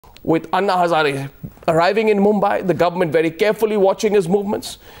with Anna Hazare arriving in Mumbai, the government very carefully watching his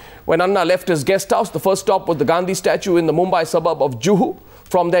movements. When Anna left his guest house, the first stop was the Gandhi statue in the Mumbai suburb of Juhu.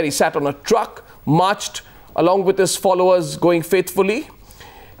 From there, he sat on a truck, marched along with his followers, going faithfully,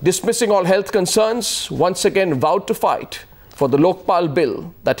 dismissing all health concerns, once again vowed to fight for the Lokpal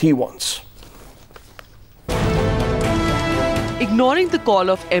bill that he wants. Ignoring the call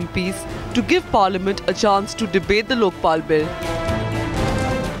of MPs to give Parliament a chance to debate the Lokpal bill,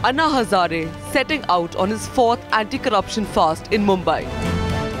 Anna Hazare setting out on his fourth anti-corruption fast in Mumbai.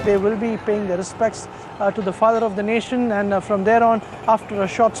 They will be paying their respects to the father of the nation, and from there on, after a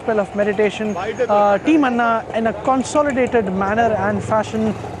short spell of meditation, Team Anna in a consolidated manner and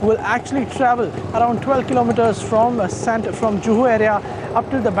fashion will actually travel around 12 kilometers from Juhu area up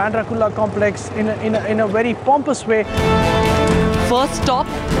to the Bandra Kurla complex in a very pompous way. First stop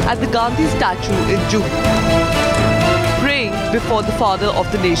at the Gandhi statue in Juhu, praying before the father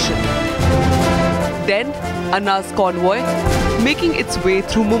of the nation. Then Anna's convoy making its way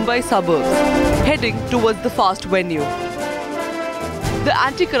through Mumbai suburbs, heading towards the fast venue. The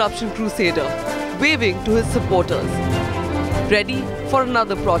anti-corruption crusader waving to his supporters, ready for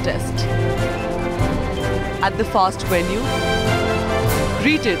another protest. At the fast venue,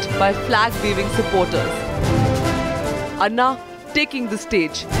 greeted by flag-waving supporters, Anna taking the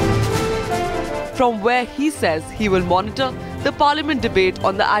stage, from where he says he will monitor the Parliament debate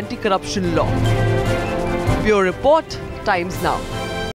on the anti-corruption law. Bureau Report, Times Now.